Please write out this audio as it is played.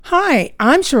Hi,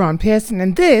 I'm Sharon Pearson,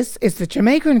 and this is the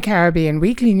Jamaica and Caribbean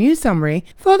Weekly News Summary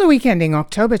for the week ending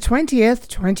October 20th,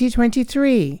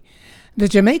 2023. The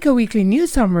Jamaica Weekly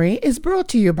News Summary is brought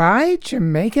to you by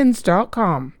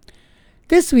Jamaicans.com.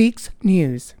 This week's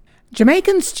news.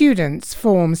 Jamaican students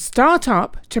form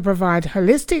startup to provide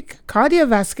holistic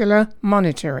cardiovascular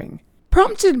monitoring.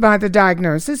 Prompted by the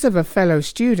diagnosis of a fellow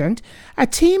student, a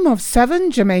team of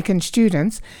 7 Jamaican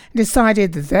students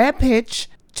decided their pitch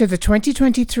to the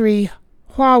 2023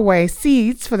 Huawei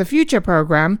Seeds for the Future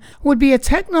program would be a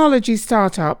technology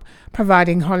startup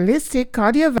providing holistic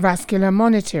cardiovascular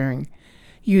monitoring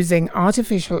using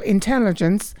artificial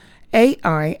intelligence,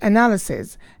 AI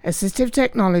analysis, assistive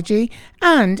technology,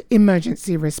 and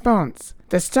emergency response.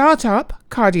 The startup,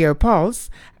 CardioPulse,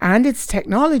 and its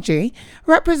technology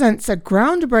represents a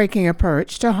groundbreaking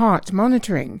approach to heart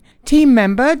monitoring. Team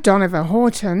member Donovan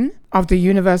Horton of the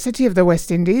University of the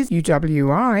West Indies,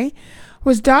 UWI,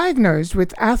 was diagnosed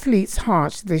with athlete's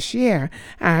heart this year,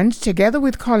 and together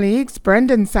with colleagues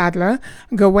Brendan Sadler,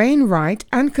 Gawain Wright,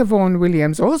 and Kavon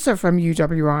Williams, also from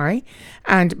UWI,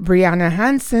 and Brianna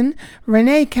Hansen,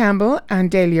 Renee Campbell,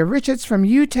 and Dahlia Richards from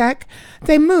UTech,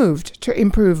 they moved to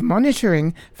improve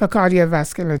monitoring for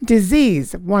cardiovascular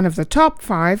disease, one of the top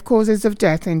 5 causes of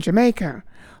death in Jamaica.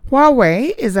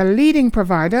 Huawei is a leading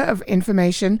provider of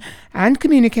information and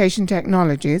communication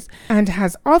technologies and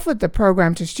has offered the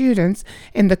program to students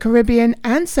in the Caribbean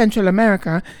and Central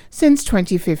America since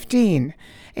 2015.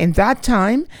 In that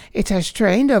time, it has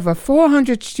trained over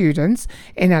 400 students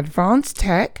in advanced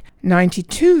tech.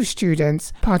 92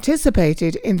 students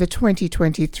participated in the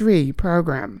 2023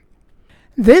 program.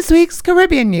 This week's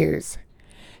Caribbean news.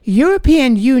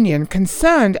 European Union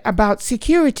concerned about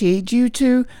security due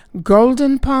to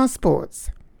golden passports.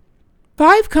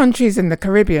 5 countries in the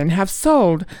Caribbean have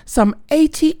sold some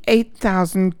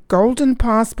 88,000 golden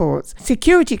passports,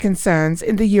 security concerns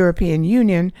in the European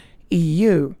Union,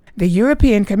 EU. The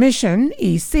European Commission,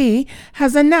 EC,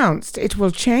 has announced it will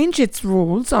change its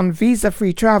rules on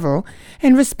visa-free travel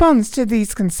in response to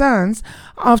these concerns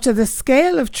after the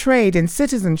scale of trade in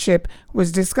citizenship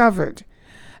was discovered.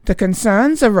 The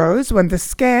concerns arose when the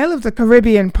scale of the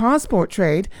Caribbean passport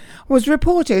trade was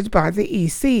reported by the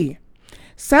EC.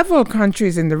 Several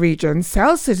countries in the region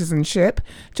sell citizenship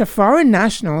to foreign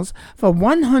nationals for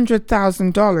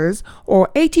 $100,000 or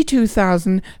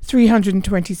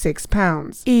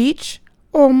 £82,326 each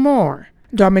or more.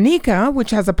 Dominica, which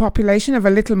has a population of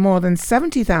a little more than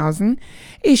 70,000,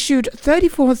 issued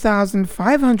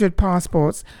 34,500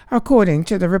 passports according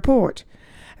to the report.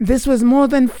 This was more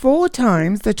than 4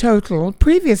 times the total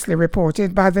previously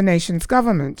reported by the nation's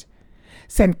government.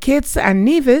 St. Kitts and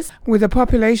Nevis, with a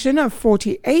population of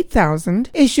 48,000,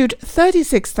 issued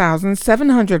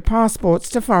 36,700 passports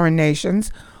to foreign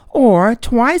nations, or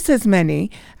twice as many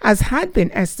as had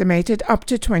been estimated up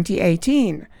to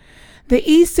 2018. The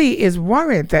EC is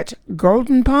worried that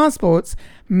golden passports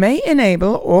may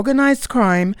enable organized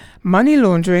crime, money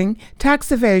laundering,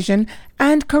 tax evasion,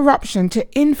 and corruption to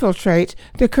infiltrate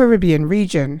the Caribbean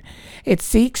region. It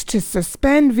seeks to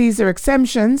suspend visa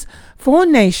exemptions for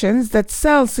nations that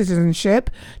sell citizenship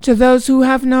to those who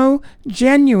have no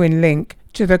genuine link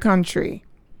to the country.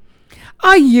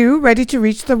 Are you ready to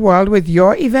reach the world with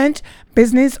your event,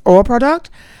 business, or product?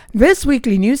 This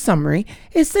weekly news summary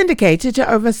is syndicated to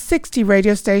over 60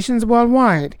 radio stations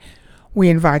worldwide. We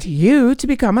invite you to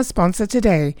become a sponsor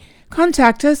today.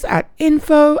 Contact us at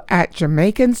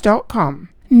info@jamaicans.com.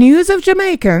 News of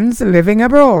Jamaicans living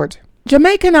abroad.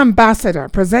 Jamaican ambassador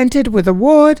presented with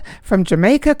award from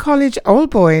Jamaica College Old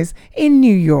Boys in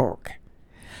New York.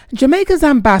 Jamaica's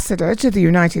ambassador to the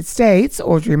United States,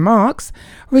 Audrey Marks,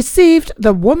 received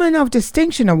the Woman of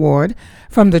Distinction Award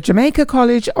from the Jamaica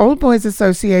College Old Boys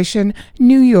Association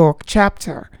New York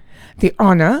chapter. The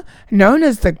honor, known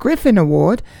as the Griffin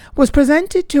Award, was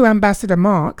presented to Ambassador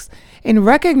Marks in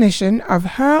recognition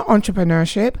of her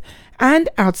entrepreneurship and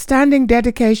outstanding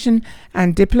dedication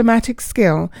and diplomatic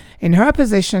skill in her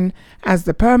position as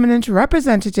the permanent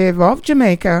representative of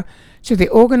Jamaica to the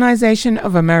Organization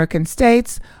of American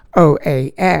States,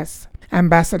 OAS.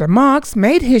 Ambassador Marks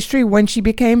made history when she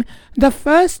became the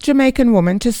first Jamaican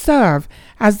woman to serve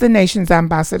as the nation's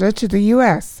ambassador to the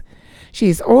U.S. She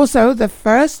is also the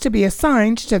first to be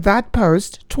assigned to that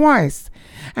post twice,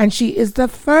 and she is the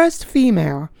first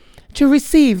female to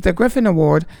receive the Griffin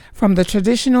Award from the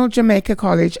traditional Jamaica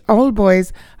College Old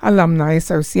Boys Alumni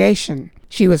Association.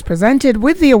 She was presented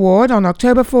with the award on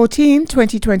October 14,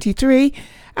 2023,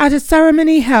 at a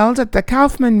ceremony held at the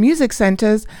Kaufman Music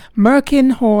Center's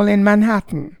Merkin Hall in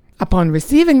Manhattan. Upon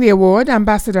receiving the award,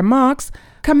 Ambassador Marks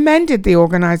commended the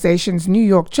organization's New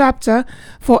York chapter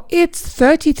for its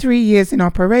 33 years in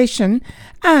operation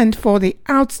and for the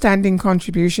outstanding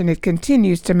contribution it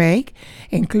continues to make,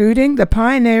 including the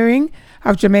pioneering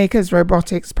of Jamaica's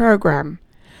robotics program.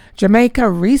 Jamaica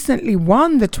recently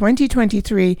won the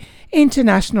 2023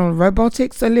 International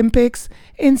Robotics Olympics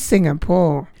in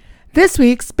Singapore. This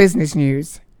week's business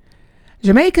news.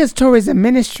 Jamaica's tourism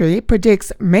ministry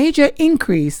predicts major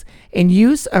increase in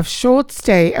use of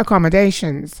short-stay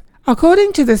accommodations.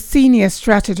 According to the senior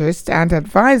strategist and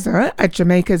advisor at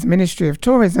Jamaica's Ministry of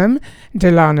Tourism,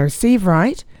 Delano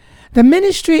Seavright, the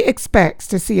ministry expects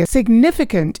to see a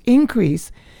significant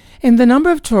increase in the number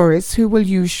of tourists who will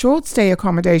use short-stay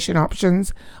accommodation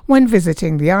options when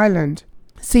visiting the island.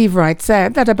 Seavright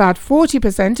said that about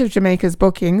 40% of Jamaica's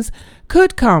bookings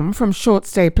could come from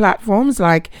short-stay platforms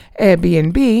like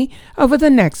Airbnb over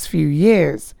the next few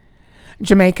years.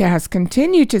 Jamaica has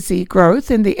continued to see growth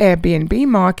in the Airbnb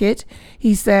market,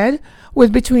 he said,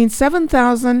 with between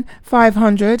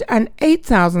 7,500 and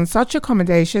 8,000 such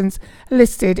accommodations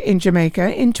listed in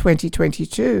Jamaica in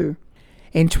 2022.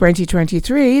 In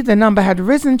 2023, the number had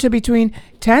risen to between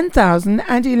 10,000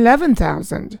 and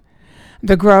 11,000.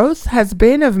 The growth has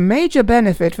been of major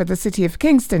benefit for the city of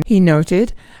Kingston, he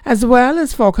noted, as well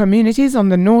as for communities on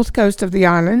the north coast of the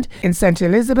island in St.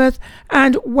 Elizabeth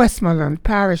and Westmoreland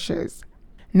parishes.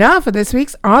 Now for this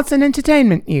week's arts and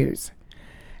entertainment news.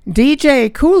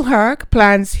 DJ Kool Herc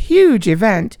plans huge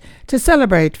event to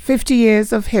celebrate 50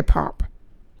 years of hip-hop.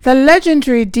 The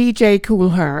legendary DJ Kool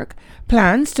Herc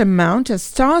plans to mount a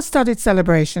star-studded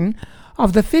celebration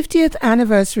of the 50th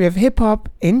anniversary of hip-hop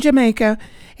in Jamaica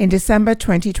in December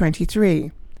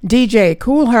 2023. DJ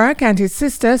Kool Herc and his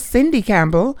sister Cindy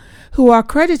Campbell, who are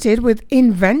credited with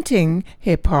inventing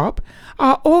hip-hop,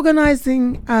 are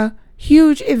organizing a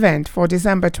huge event for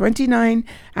December 29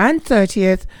 and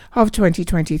 30th of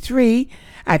 2023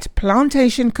 at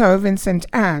Plantation Cove in St.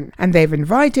 Ann, and they've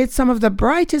invited some of the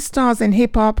brightest stars in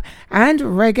hip-hop and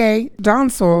reggae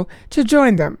dancehall to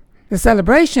join them. The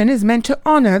celebration is meant to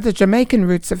honor the Jamaican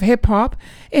roots of hip-hop,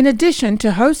 in addition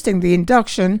to hosting the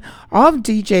induction of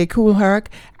DJ Kool Herc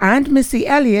and Missy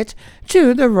Elliott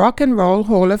to the Rock and Roll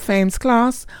Hall of Fame's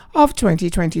class of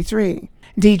 2023.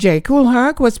 DJ Kool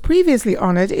Herc was previously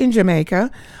honored in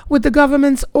Jamaica with the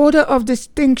government's Order of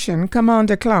Distinction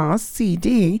Commander Class,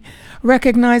 CD,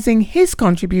 recognizing his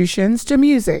contributions to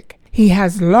music. He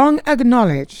has long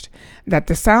acknowledged that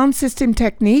the sound system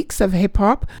techniques of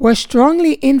hip-hop were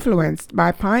strongly influenced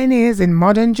by pioneers in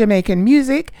modern Jamaican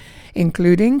music,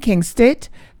 including King Stitt,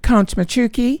 Count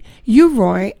Machuki,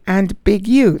 U-Roy, and Big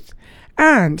Youth,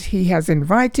 and he has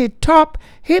invited top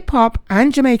hip-hop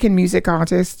and Jamaican music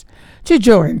artists to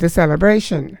join the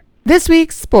celebration. This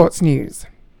week's sports news.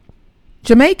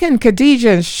 Jamaican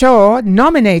Khadija Shaw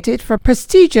nominated for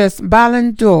prestigious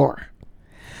Ballon d'Or.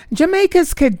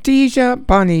 Jamaica's Khadija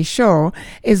Bonnie Shaw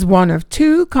is one of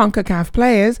two CONCACAF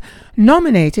players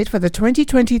nominated for the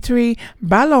 2023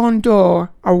 Ballon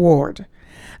d'Or award.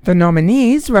 The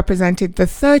nominees represented the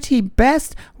 30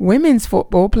 best women's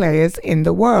football players in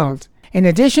the world. In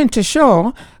addition to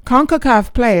Shaw,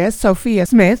 CONCACAF player Sophia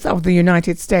Smith of the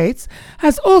United States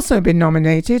has also been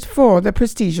nominated for the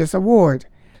prestigious award.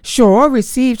 Shaw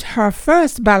received her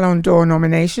first Ballon d'Or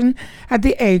nomination at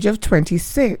the age of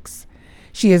 26.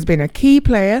 She has been a key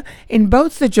player in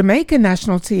both the Jamaican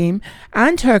national team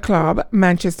and her club,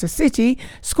 Manchester City,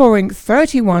 scoring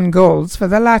 31 goals for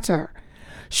the latter.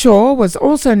 Shaw was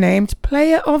also named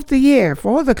Player of the Year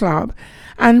for the club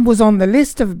and was on the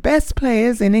list of best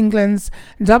players in England's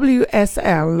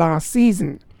WSL last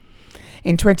season.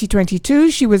 In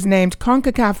 2022, she was named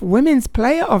CONCACAF Women's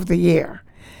Player of the Year.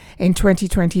 In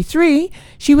 2023,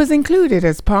 she was included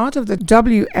as part of the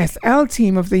WSL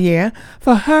Team of the Year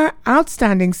for her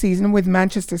outstanding season with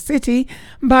Manchester City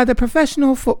by the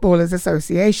Professional Footballers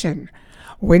Association.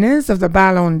 Winners of the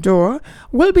Ballon d'Or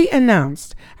will be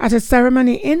announced at a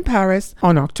ceremony in Paris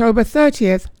on October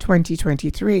 30th,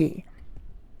 2023.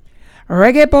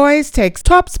 Reggae Boys takes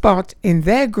top spot in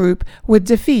their group with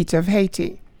defeat of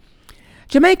Haiti.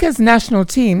 Jamaica's national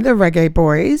team, the Reggae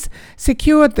Boys,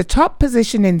 secured the top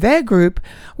position in their group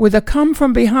with a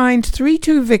come-from-behind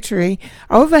 3-2 victory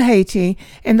over Haiti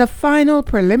in the final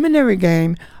preliminary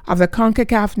game of the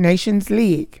CONCACAF Nations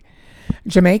League.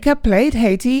 Jamaica played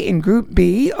Haiti in Group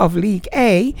B of League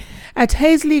A at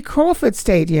Hazley Crawford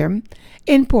Stadium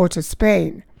in Port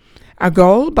Spain. A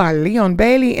goal by Leon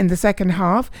Bailey in the second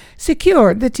half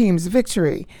secured the team's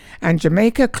victory, and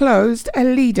Jamaica closed a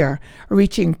leader,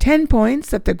 reaching 10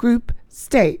 points at the group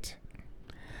state.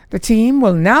 The team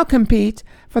will now compete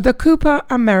for the Copa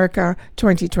America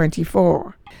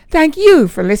 2024. Thank you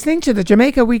for listening to the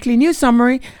Jamaica Weekly News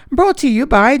Summary, brought to you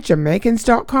by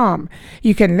Jamaicans.com.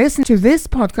 You can listen to this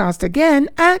podcast again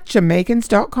at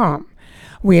Jamaicans.com.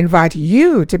 We invite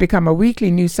you to become a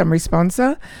Weekly News Summary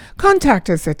sponsor. Contact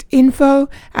us at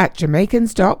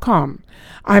info@Jamaicans.com.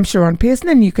 I'm Sharon Pearson,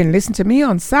 and you can listen to me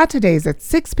on Saturdays at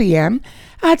 6 p.m.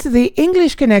 at the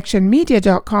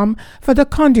EnglishConnectionMedia.com for The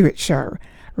Conduit Show.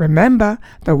 Remember,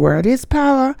 the word is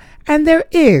power, and there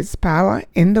is power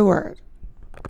in the word.